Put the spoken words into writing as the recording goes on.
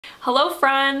Hello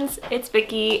friends, it's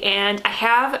Vicky and I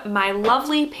have my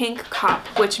lovely pink cup,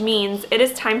 which means it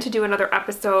is time to do another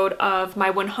episode of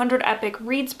my 100 Epic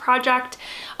Reads project.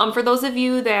 For those of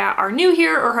you that are new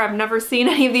here or have never seen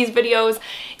any of these videos,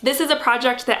 this is a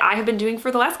project that I have been doing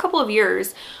for the last couple of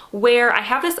years where I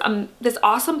have this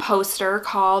awesome poster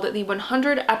called the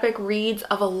 100 Epic Reads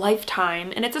of a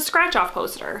Lifetime, and it's a scratch-off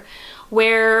poster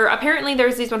where apparently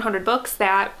there's these 100 books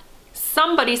that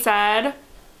somebody said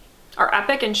are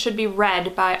epic and should be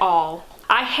read by all.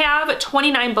 I have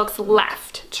 29 books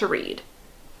left to read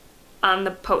on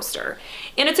the poster.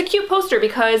 And it's a cute poster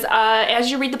because as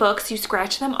you read the books, you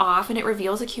scratch them off and it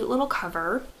reveals a cute little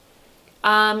cover.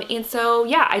 And so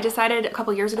yeah, I decided a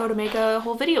couple years ago to make a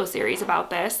whole video series about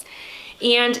this.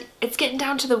 And it's getting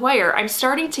down to the wire. I'm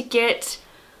starting to get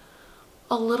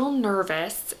a little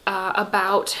nervous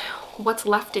about what's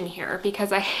left in here because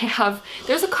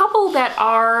there's a couple that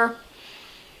are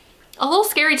a little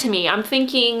scary to me. I'm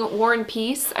thinking War and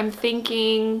Peace. I'm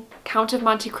thinking Count of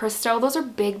Monte Cristo. Those are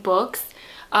big books.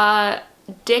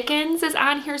 Dickens is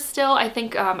on here still. I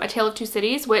think A Tale of Two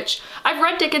Cities, which I've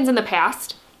read Dickens in the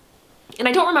past. And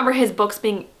I don't remember his books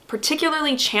being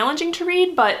particularly challenging to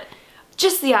read, but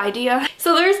just the idea.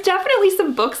 So there's definitely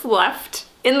some books left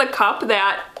in the cup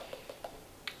that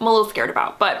I'm a little scared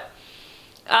about, but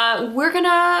we're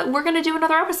gonna do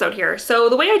another episode here. So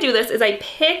the way I do this is I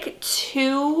pick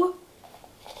two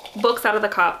books out of the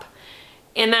cup,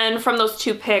 and then from those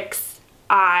two picks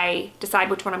I decide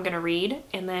which one I'm gonna read,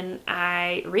 and then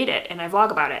I read it and I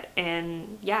vlog about it,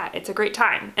 and yeah, it's a great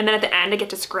time. And then at the end I get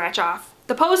to scratch off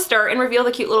the poster and reveal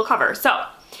the cute little cover. So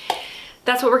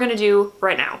that's what we're gonna do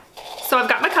right now. So I've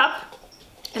got my cup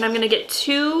and I'm gonna get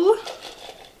two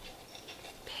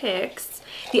picks.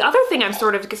 The other thing I'm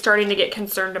sort of starting to get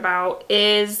concerned about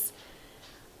is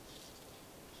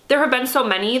there have been so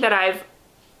many that I've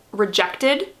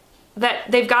rejected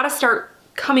that they've got to start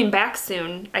coming back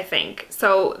soon, I think.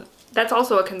 So that's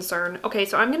also a concern. Okay,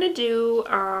 so I'm gonna do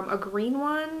a green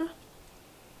one,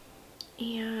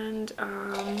 and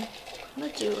I'm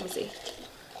gonna do, let me see,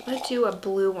 I'm gonna do a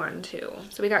blue one too.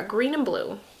 So we got green and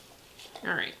blue.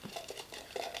 All right,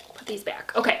 put these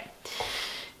back. Okay,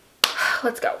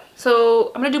 let's go.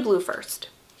 So I'm gonna do blue first.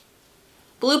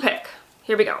 Blue pick,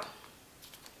 here we go.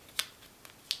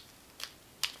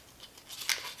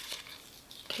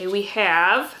 Okay, we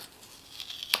have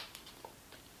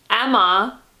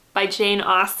Emma by Jane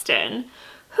Austen.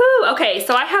 Whew, okay,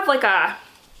 so I have like I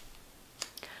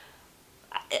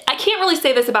can't really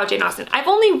say this about Jane Austen. I've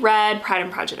only read Pride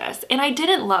and Prejudice and I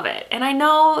didn't love it. And I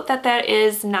know that that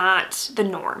is not the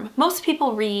norm. Most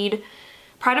people read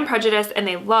Pride and Prejudice and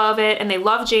they love it and they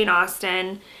love Jane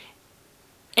Austen.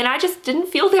 And I just didn't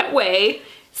feel that way.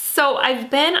 So I've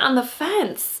been on the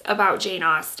fence about Jane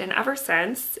Austen ever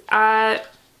since.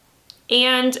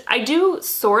 And I do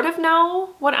sort of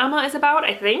know what Emma is about,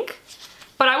 I think.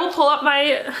 But I will pull up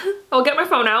I'll get my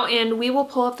phone out and we will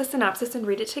pull up the synopsis and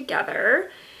read it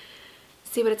together.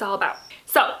 See what it's all about.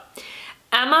 So,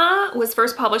 Emma was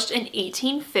first published in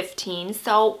 1815,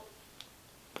 so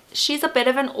she's a bit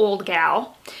of an old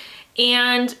gal.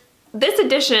 And this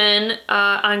edition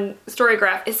on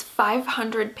Storygraph is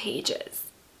 500 pages,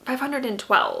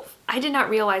 512. I did not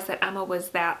realize that Emma was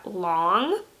that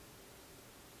long.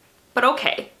 But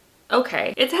okay.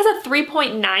 It has a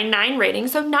 3.99 rating,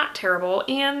 so not terrible.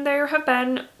 And there have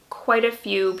been quite a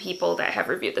few people that have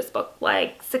reviewed this book,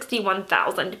 like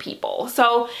 61,000 people.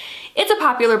 So it's a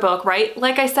popular book, right?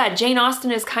 Like I said, Jane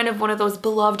Austen is kind of one of those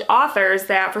beloved authors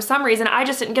that for some reason I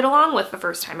just didn't get along with the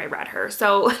first time I read her.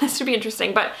 So this should be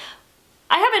interesting, but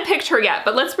I haven't picked her yet,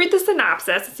 but let's read the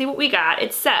synopsis and see what we got.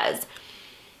 It says,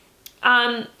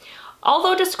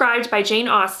 although described by Jane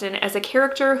Austen as a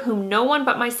character whom no one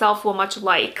but myself will much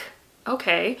like,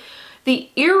 okay, the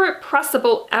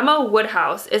irrepressible Emma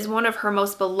Woodhouse is one of her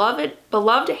most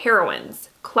beloved heroines.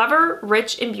 Clever,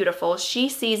 rich, and beautiful, she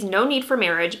sees no need for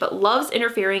marriage but loves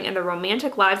interfering in the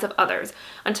romantic lives of others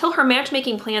until her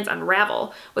matchmaking plans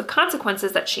unravel with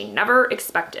consequences that she never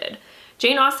expected.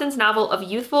 Jane Austen's novel of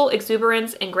youthful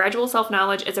exuberance and gradual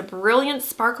self-knowledge is a brilliant,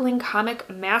 sparkling comic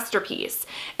masterpiece.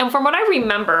 And from what I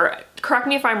remember, correct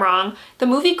me if I'm wrong, the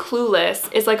movie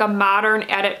Clueless is like a modern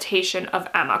adaptation of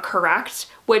Emma,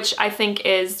 correct? Which I think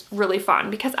is really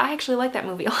fun because I actually like that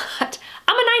movie a lot.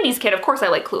 I'm a 90s kid, of course I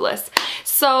like Clueless.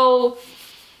 So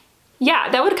yeah,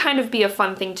 that would kind of be a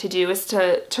fun thing to do, is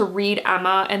to read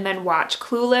Emma and then watch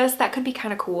Clueless. That could be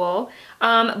kind of cool.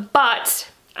 But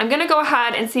I'm gonna go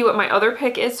ahead and see what my other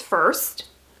pick is first,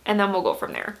 and then we'll go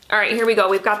from there. All right, here we go.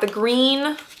 We've got the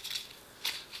green,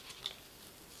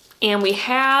 and we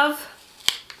have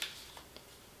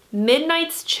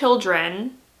Midnight's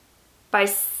Children by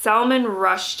Salman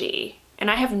Rushdie. And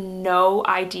I have no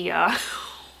idea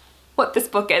what this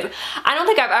book is. I don't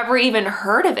think I've ever even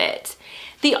heard of it.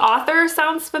 The author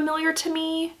sounds familiar to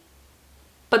me,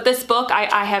 but this book,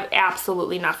 I have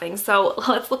absolutely nothing. So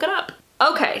let's look it up.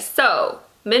 Okay, so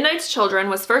Midnight's Children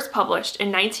was first published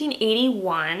in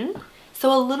 1981,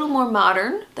 so a little more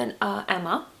modern than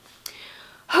Emma.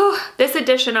 This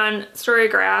edition on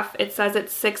Storygraph, it says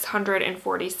it's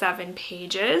 647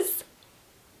 pages.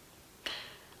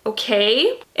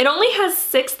 Okay, it only has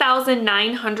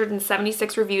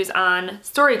 6,976 reviews on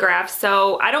Storygraph,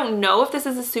 so I don't know if this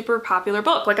is a super popular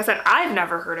book. Like I said, I've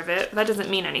never heard of it. That doesn't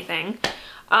mean anything.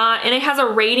 And it has a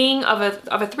rating of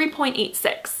a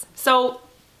 3.86. So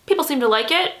people seem to like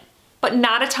it, but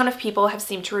not a ton of people have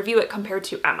seemed to review it compared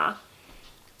to Emma.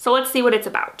 So let's see what it's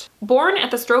about. Born at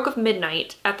the stroke of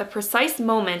midnight, at the precise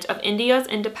moment of India's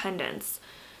independence,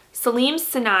 Salim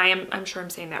Sinai, I'm sure I'm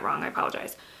saying that wrong, I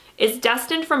apologize, is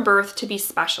destined from birth to be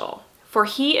special, for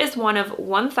he is one of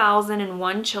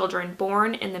 1,001 children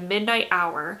born in the midnight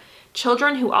hour,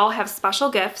 children who all have special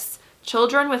gifts,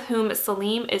 children with whom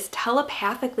Salim is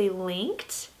telepathically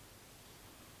linked.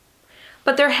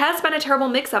 But there has been a terrible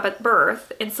mix-up at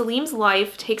birth, and Salim's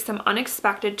life takes some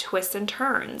unexpected twists and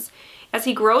turns. As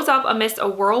he grows up amidst a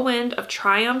whirlwind of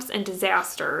triumphs and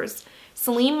disasters,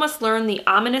 Salim must learn the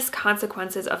ominous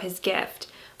consequences of his gift,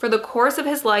 for the course of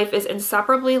his life is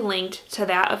inseparably linked to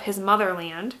that of his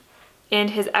motherland,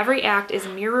 and his every act is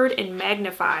mirrored and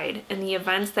magnified in the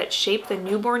events that shape the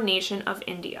newborn nation of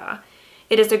India.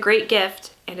 It is a great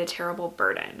gift and a terrible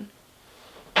burden.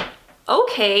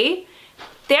 Okay,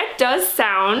 that does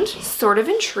sound sort of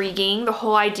intriguing, the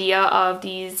whole idea of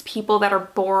these people that are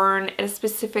born at a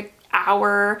specific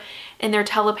hour and they're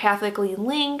telepathically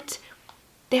linked.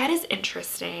 That is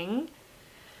interesting.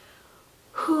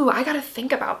 I gotta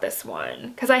think about this one,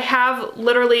 because I have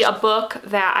literally a book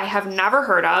that I have never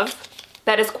heard of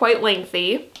that is quite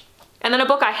lengthy, and then a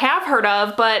book I have heard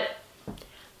of but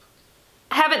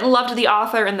haven't loved the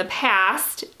author in the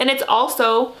past, and it's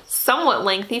also somewhat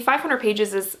lengthy. 500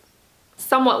 pages is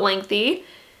somewhat lengthy.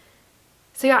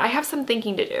 So yeah, I have some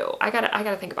thinking to do. I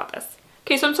gotta think about this.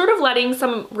 Okay, so I'm sort of letting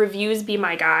some reviews be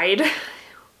my guide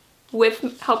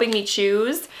with helping me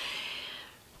choose.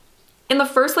 In the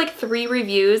first like 3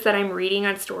 reviews that I'm reading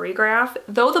on Storygraph,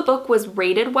 though the book was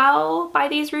rated well by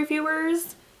these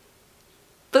reviewers,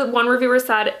 the one reviewer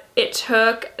said it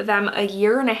took them a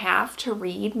year and a half to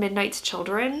read Midnight's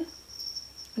Children.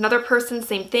 Another person,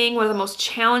 same thing, one of the most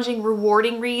challenging,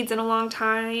 rewarding reads in a long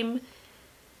time.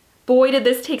 Boy, did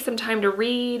this take some time to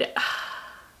read.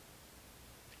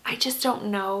 I just don't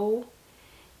know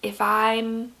if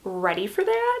I'm ready for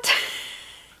that.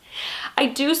 I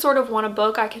do sort of want a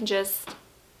book I can just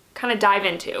kind of dive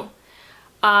into.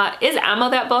 Is Emma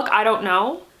that book? I don't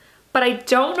know. But I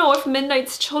don't know if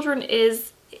Midnight's Children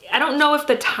is, I don't know if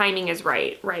the timing is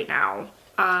right now.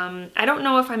 I don't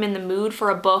know if I'm in the mood for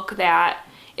a book that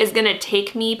is gonna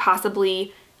take me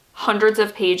possibly hundreds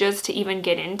of pages to even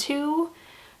get into,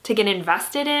 to get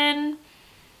invested in.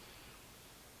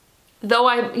 Though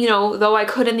I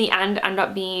could in the end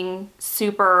up being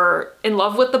super in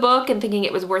love with the book and thinking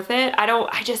it was worth it,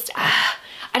 I just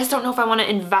don't know if I want to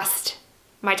invest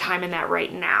my time in that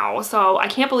right now. So I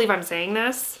can't believe I'm saying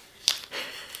this.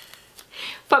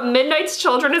 But Midnight's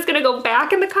Children is gonna go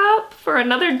back in the cup for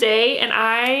another day, and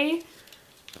I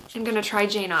am gonna try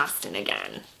Jane Austen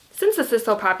again. Since this is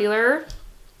so popular,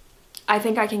 I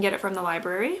think I can get it from the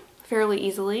library fairly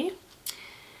easily.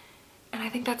 And I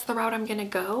think that's the route I'm gonna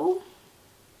go.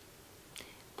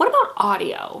 What about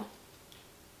audio?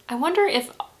 I wonder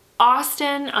if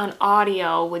Austen on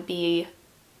audio would be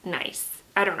nice.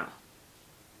 I don't know.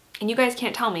 And you guys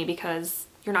can't tell me because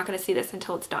you're not gonna see this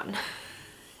until it's done.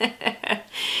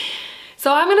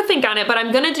 So I'm gonna think on it, but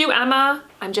I'm gonna do Emma.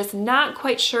 I'm just not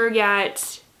quite sure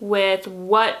yet with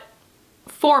what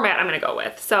format I'm gonna go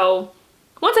with. So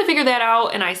once I figure that out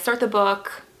and I start the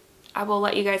book, I will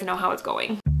let you guys know how it's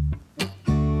going.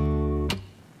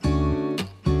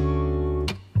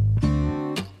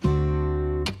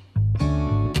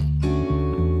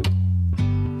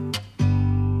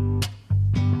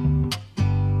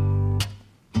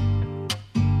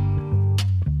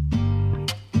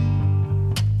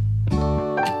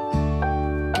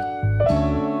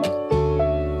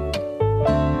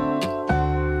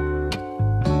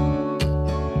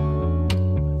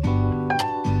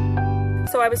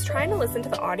 So I was trying to listen to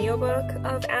the audiobook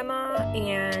of Emma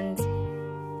and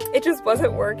it just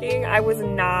wasn't working. I was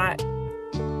not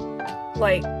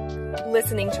like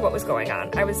listening to what was going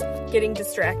on. I was getting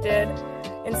distracted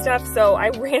and stuff. So I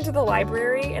ran to the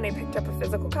library and I picked up a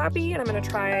physical copy and I'm gonna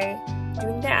try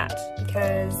doing that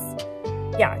because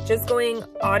yeah, just going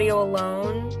audio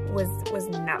alone was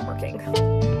not working.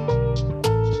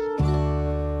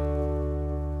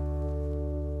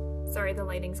 Sorry, the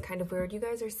lighting's kind of weird. You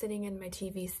guys are sitting in my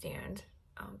TV stand,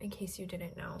 in case you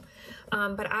didn't know.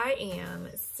 But I am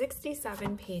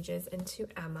 67 pages into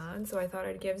Emma, and so I thought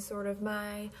I'd give sort of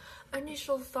my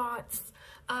initial thoughts.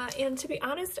 And to be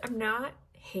honest, I'm not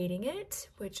hating it,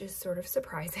 which is sort of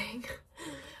surprising.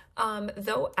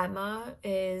 Though Emma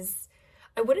is,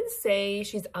 I wouldn't say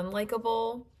she's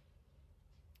unlikable.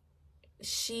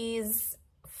 She's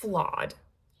flawed.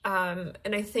 And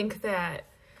I think that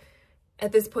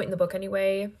at this point in the book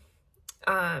anyway,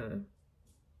 her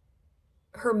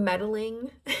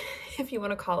meddling, if you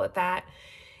want to call it that,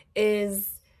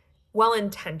 is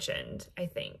well-intentioned, I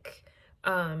think.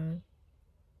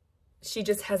 She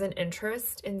just has an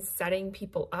interest in setting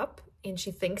people up, and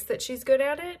she thinks that she's good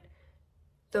at it,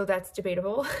 though that's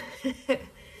debatable.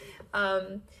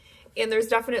 And there's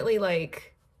definitely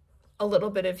like a little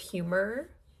bit of humor,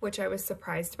 which I was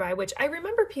surprised by, which I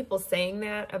remember people saying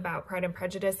that about Pride and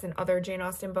Prejudice and other Jane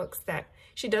Austen books, that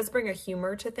she does bring a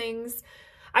humor to things.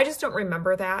 I just don't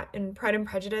remember that in Pride and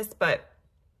Prejudice, but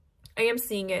I am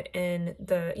seeing it in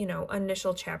the, you know,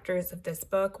 initial chapters of this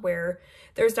book, where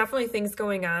there's definitely things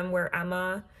going on where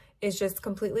Emma is just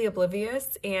completely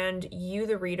oblivious, and you,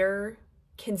 the reader,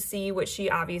 can see what she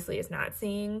obviously is not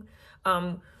seeing,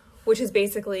 which is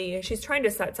basically she's trying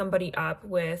to set somebody up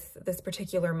with this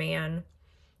particular man,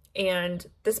 and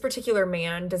this particular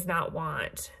man does not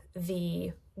want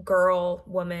the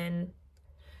woman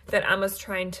that Emma's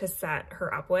trying to set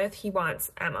her up with. He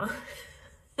wants Emma.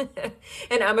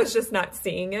 And Emma's just not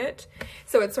seeing it.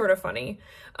 So it's sort of funny.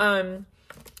 So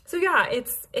yeah,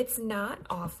 it's not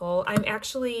awful. I'm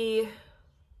actually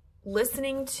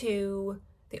listening to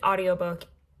the audiobook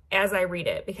as I read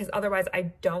it, because otherwise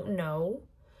I don't know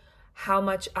how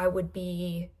much I would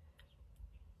be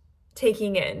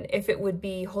taking in, if it would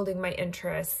be holding my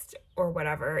interest or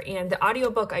whatever. And the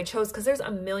audiobook I chose, because there's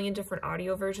a million different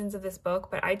audio versions of this book,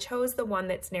 but I chose the one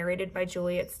that's narrated by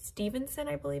Juliet Stevenson,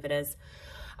 I believe it is,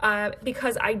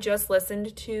 because I just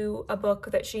listened to a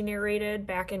book that she narrated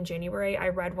back in January. I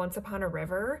read Once Upon a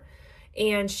River,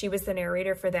 and she was the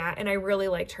narrator for that, and I really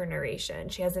liked her narration.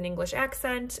 She has an English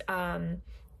accent.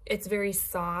 It's very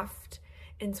soft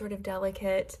and sort of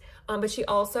delicate, but she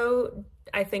also,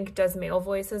 I think, does male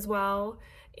voice as well,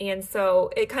 and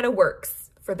so it kind of works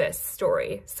for this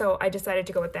story. So I decided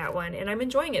to go with that one, and I'm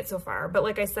enjoying it so far. But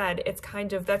like I said,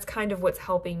 that's kind of what's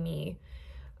helping me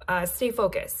stay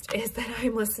focused, is that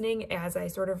I'm listening as I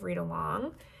sort of read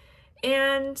along.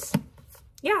 And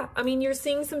yeah, I mean, you're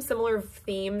seeing some similar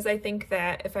themes. I think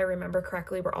that, if I remember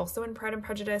correctly, we're also in Pride and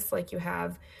Prejudice. Like, you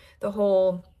have the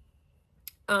whole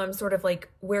sort of like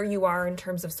where you are in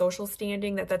terms of social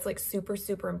standing, that's like super,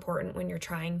 super important when you're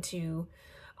trying to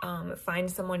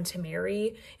find someone to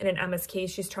marry. And in Emma's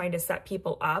case, she's trying to set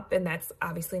people up, and that's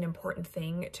obviously an important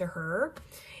thing to her.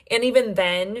 And even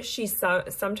then, she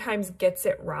sometimes gets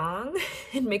it wrong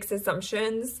and makes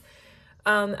assumptions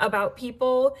about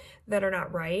people that are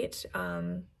not right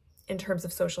in terms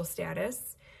of social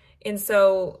status. And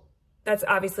so that's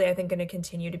obviously, I think, going to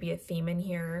continue to be a theme in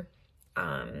here,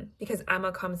 because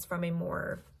Emma comes from a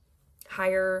more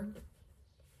higher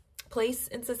place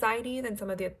in society than some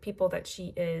of the people that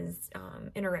she is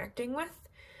interacting with.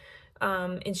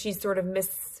 And she's sort of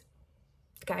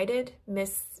misguided,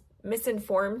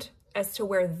 misinformed as to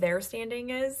where their standing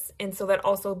is. And so that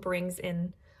also brings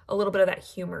in a little bit of that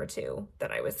humor too,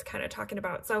 that I was kind of talking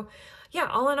about. So yeah,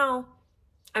 all in all,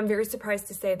 I'm very surprised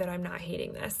to say that I'm not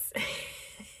hating this.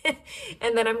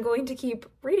 And then I'm going to keep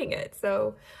reading it.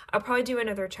 So I'll probably do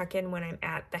another check-in when I'm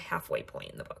at the halfway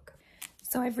point in the book.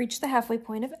 So I've reached the halfway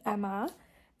point of Emma,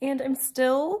 and I'm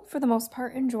still, for the most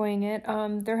part, enjoying it.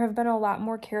 There have been a lot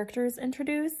more characters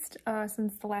introduced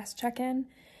since the last check-in,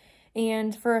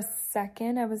 and for a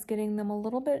second I was getting them a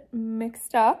little bit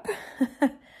mixed up,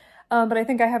 but I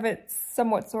think I have it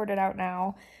somewhat sorted out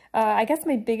now. I guess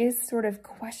my biggest sort of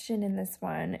question in this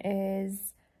one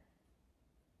is,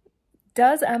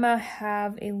 does Emma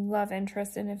have a love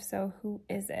interest, and if so, who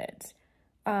is it?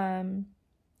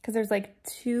 Because there's like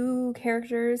two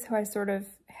characters who I sort of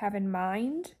have in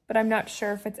mind, but I'm not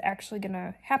sure if it's actually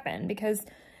gonna happen, because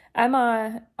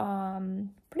Emma,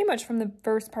 pretty much from the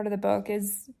first part of the book,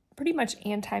 is pretty much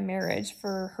anti-marriage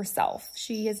for herself.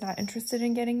 She is not interested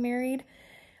in getting married,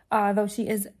 though she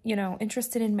is, you know,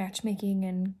 interested in matchmaking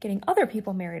and getting other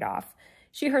people married off.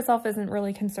 She herself isn't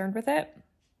really concerned with it,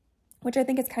 which I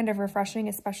think is kind of refreshing,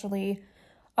 especially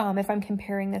if I'm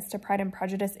comparing this to Pride and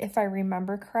Prejudice. If I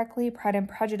remember correctly, Pride and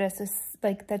Prejudice is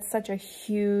like, that's such a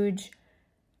huge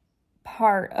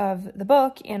part of the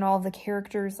book and all the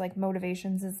characters' like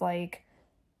motivations is like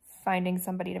finding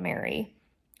somebody to marry,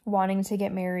 wanting to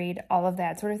get married, all of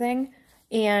that sort of thing.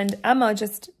 And Emma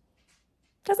just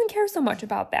doesn't care so much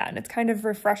about that. And it's kind of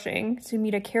refreshing to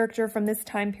meet a character from this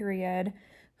time period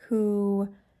who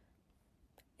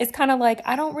is kind of like,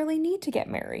 I don't really need to get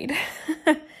married.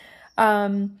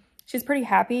 She's pretty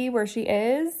happy where she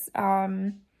is,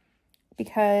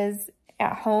 because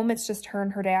at home it's just her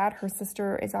and her dad. Her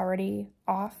sister is already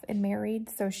off and married,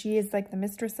 so she is like the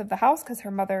mistress of the house because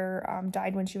her mother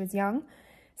died when she was young.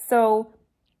 So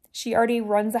she already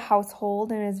runs a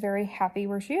household and is very happy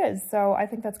where she is. So I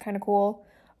think that's kind of cool.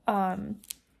 And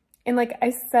like I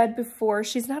said before,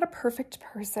 she's not a perfect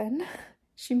person.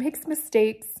 She makes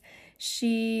mistakes.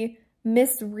 She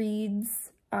misreads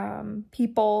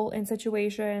people and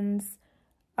situations.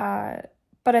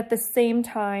 But at the same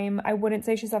time, I wouldn't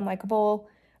say she's unlikable,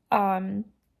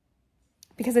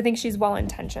 because I think she's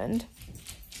well-intentioned.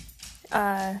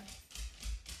 So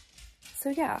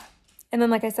yeah. And then,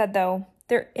 like I said, though,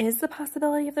 there is the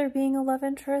possibility of there being a love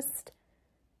interest,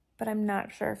 but I'm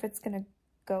not sure if it's going to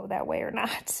go that way or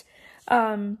not.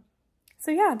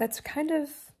 So yeah, that's kind of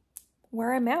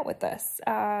where I'm at with this.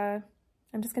 I'm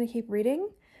just going to keep reading,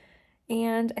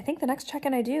 and I think the next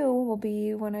check-in I do will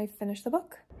be when I finish the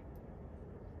book.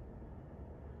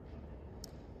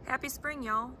 Happy spring,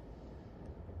 y'all.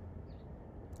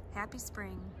 Happy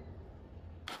spring.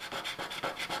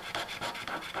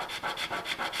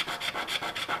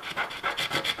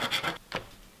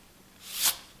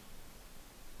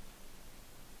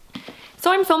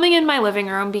 So I'm filming in my living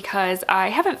room because I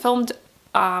haven't filmed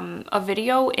a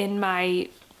video in my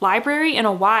library in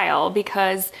a while,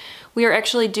 because we are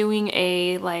actually doing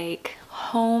a like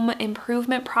home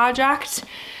improvement project,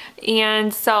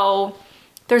 and so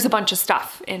there's a bunch of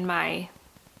stuff in my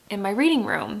reading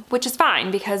room, which is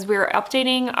fine because we're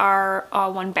updating our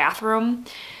one bathroom,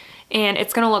 and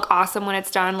it's gonna look awesome when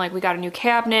it's done. Like, we got a new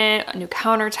cabinet, a new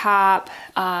countertop,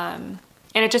 and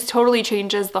it just totally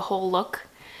changes the whole look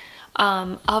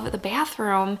of the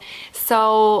bathroom.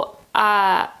 So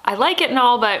I like it and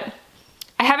all, but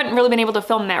I haven't really been able to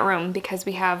film that room because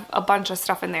we have a bunch of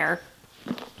stuff in there.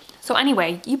 So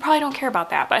anyway, you probably don't care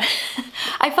about that, but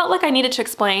I felt like I needed to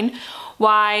explain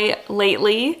why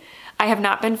lately I have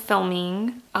not been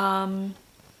filming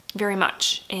very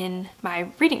much in my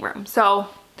reading room. So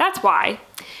that's why.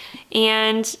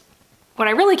 And what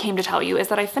I really came to tell you is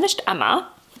that I finished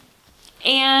Emma,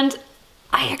 and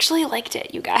I actually liked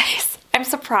it, you guys. I'm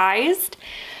surprised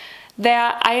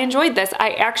that I enjoyed this.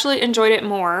 I actually enjoyed it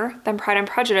more than Pride and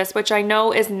Prejudice, which I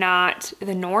know is not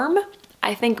the norm.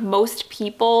 I think most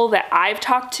people that I've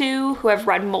talked to who have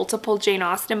read multiple Jane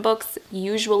Austen books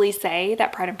usually say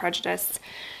that Pride and Prejudice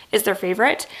is their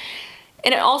favorite.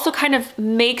 And it also kind of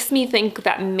makes me think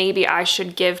that maybe I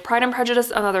should give Pride and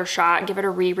Prejudice another shot, give it a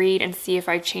reread, and see if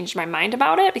I've changed my mind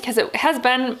about it, because it has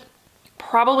been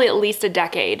probably at least a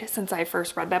decade since I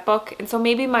first read that book, and so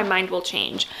maybe my mind will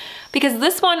change. Because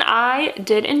this one I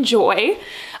did enjoy.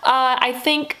 I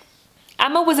think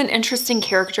Emma was an interesting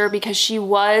character because she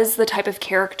was the type of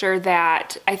character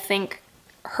that I think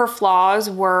her flaws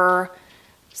were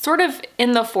sort of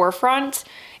in the forefront,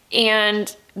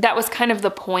 and that was kind of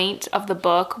the point of the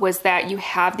book, was that you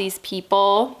have these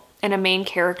people and a main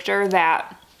character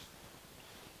that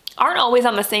aren't always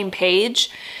on the same page,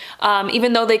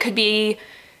 even though they could be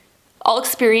all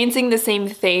experiencing the same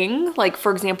thing. Like,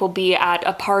 for example, be at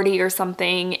a party or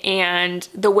something, and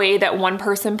the way that one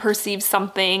person perceives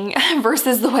something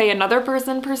versus the way another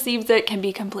person perceives it can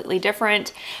be completely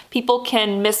different. People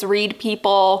can misread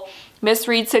people,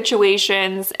 misread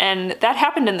situations, and that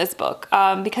happened in this book,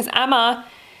 because Emma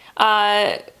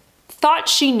thought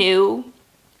she knew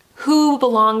who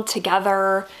belonged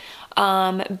together,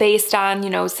 based on, you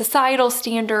know, societal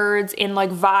standards and like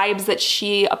vibes that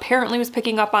she apparently was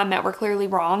picking up on that were clearly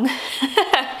wrong.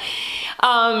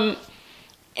 And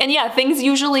yeah, things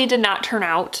usually did not turn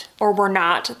out, or were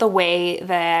not the way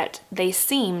that they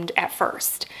seemed at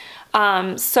first.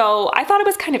 So I thought it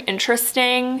was kind of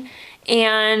interesting,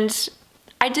 and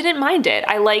I didn't mind it.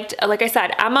 I liked, like I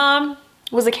said, Emma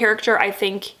was a character I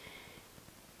think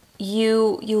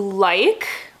you like,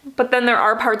 but then there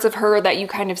are parts of her that you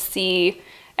kind of see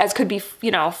as could be, you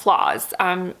know, flaws.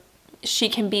 She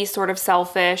can be sort of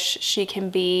selfish. She can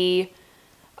be,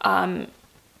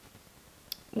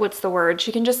 what's the word?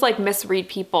 She can just like misread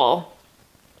people,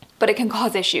 but it can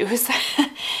cause issues.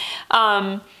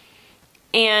 And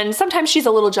sometimes she's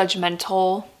a little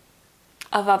judgmental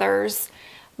of others,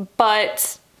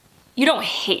 but you don't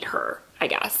hate her, I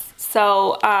guess.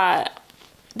 So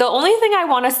the only thing I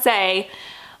want to say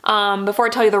before I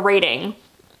tell you the rating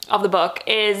of the book,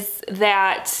 is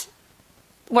that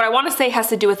what I want to say has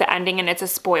to do with the ending, and it's a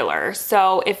spoiler.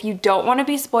 So if you don't want to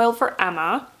be spoiled for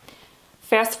Emma,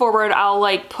 fast forward. I'll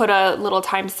like put a little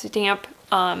timestamp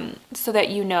so that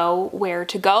you know where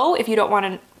to go if you don't want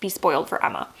to be spoiled for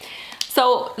Emma.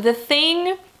 So the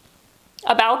thing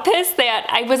about this that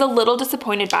I was a little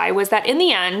disappointed by was that in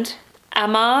the end,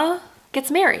 Emma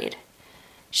gets married.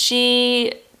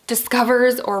 She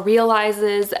discovers or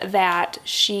realizes that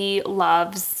she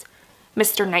loves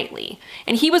Mr. Knightley.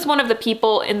 And he was one of the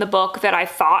people in the book that I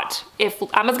thought if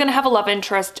Emma's gonna have a love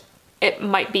interest, it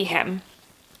might be him.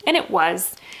 And it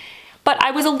was. But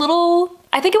I was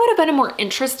I think it would have been a more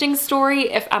interesting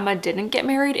story if Emma didn't get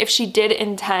married, if she did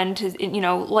intend to, you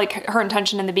know, like her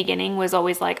intention in the beginning was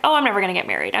always like, oh, I'm never gonna get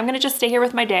married. I'm gonna just stay here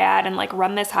with my dad and like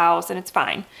run this house and it's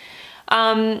fine.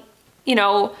 You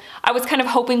know, I was kind of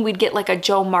hoping we'd get like a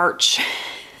Jo March,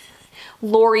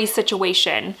 Lori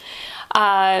situation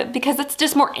because it's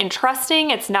just more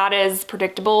interesting. It's not as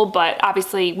predictable, but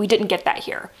obviously we didn't get that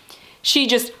here. She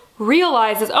just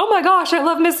realizes, oh my gosh, I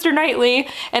love Mr. Knightley.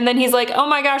 And then he's like, oh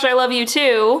my gosh, I love you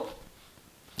too.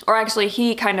 Or actually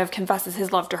he kind of confesses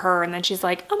his love to her and then she's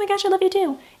like, oh my gosh, I love you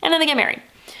too. And then they get married.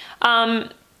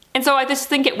 And so I just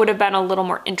think it would have been a little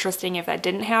more interesting if that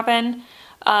didn't happen.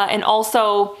 And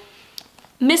also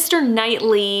Mr.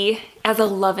 Knightley as a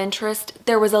love interest,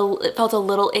 it felt a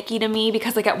little icky to me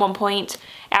because like at one point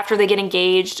after they get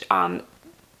engaged,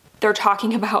 they're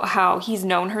talking about how he's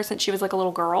known her since she was like a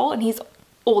little girl and he's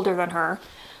older than her.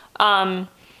 And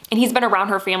he's been around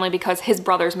her family because his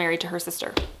brother's married to her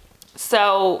sister.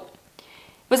 So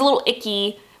it was a little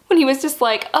icky when he was just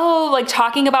like, oh, like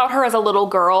talking about her as a little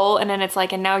girl. And then it's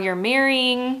like, and now you're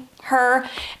marrying her.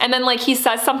 And then like he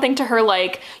says something to her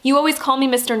like, you always call me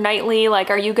Mr. Knightley.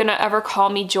 Like, are you gonna ever call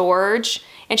me George?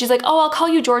 And she's like, oh, I'll call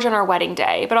you George on our wedding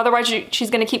day. But otherwise she's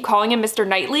gonna keep calling him Mr.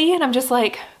 Knightley. And I'm just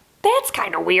like, that's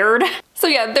kind of weird. So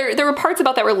yeah, there were parts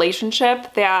about that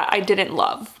relationship that I didn't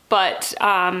love. But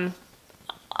otherwise,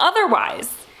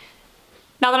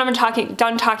 now that I'm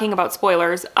done talking about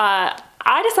spoilers,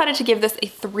 I decided to give this a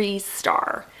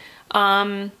 3-star.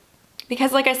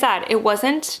 Because like I said, it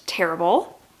wasn't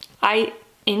terrible. I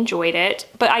enjoyed it,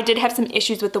 but I did have some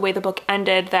issues with the way the book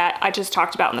ended that I just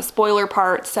talked about in the spoiler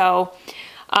part. So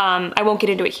I won't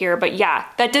get into it here, but yeah,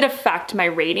 that did affect my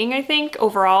rating, I think,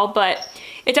 overall, but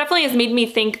it definitely has made me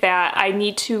think that I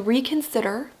need to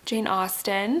reconsider Jane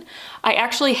Austen. I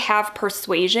actually have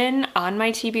Persuasion on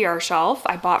my TBR shelf.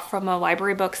 I bought from a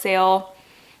library book sale,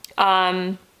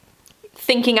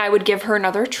 thinking I would give her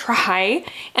another try.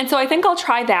 And so I think I'll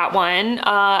try that one.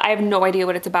 I have no idea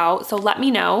what it's about, so let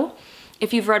me know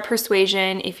if you've read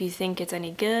Persuasion, if you think it's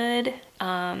any good.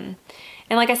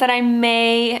 And like I said, I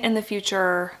may in the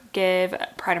future give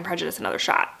Pride and Prejudice another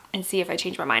shot and see if I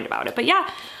change my mind about it. But yeah,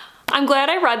 I'm glad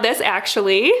I read this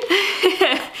actually.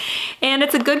 And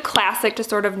it's a good classic to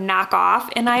sort of knock off.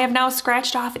 And I have now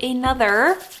scratched off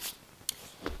another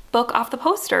book off the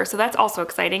poster. So that's also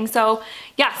exciting. So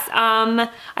yes,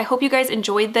 I hope you guys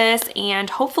enjoyed this and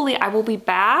hopefully I will be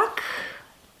back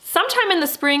sometime in the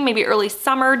spring, maybe early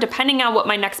summer, depending on what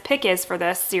my next pick is for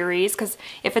this series. Because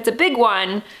if it's a big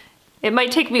one, it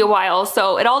might take me a while,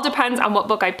 so it all depends on what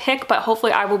book I pick, but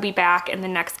hopefully I will be back in the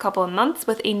next couple of months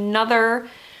with another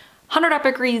 100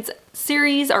 Epic Reads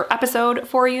series or episode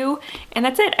for you. And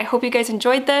that's it. I hope you guys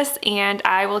enjoyed this, and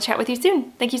I will chat with you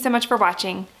soon. Thank you so much for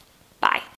watching. Bye.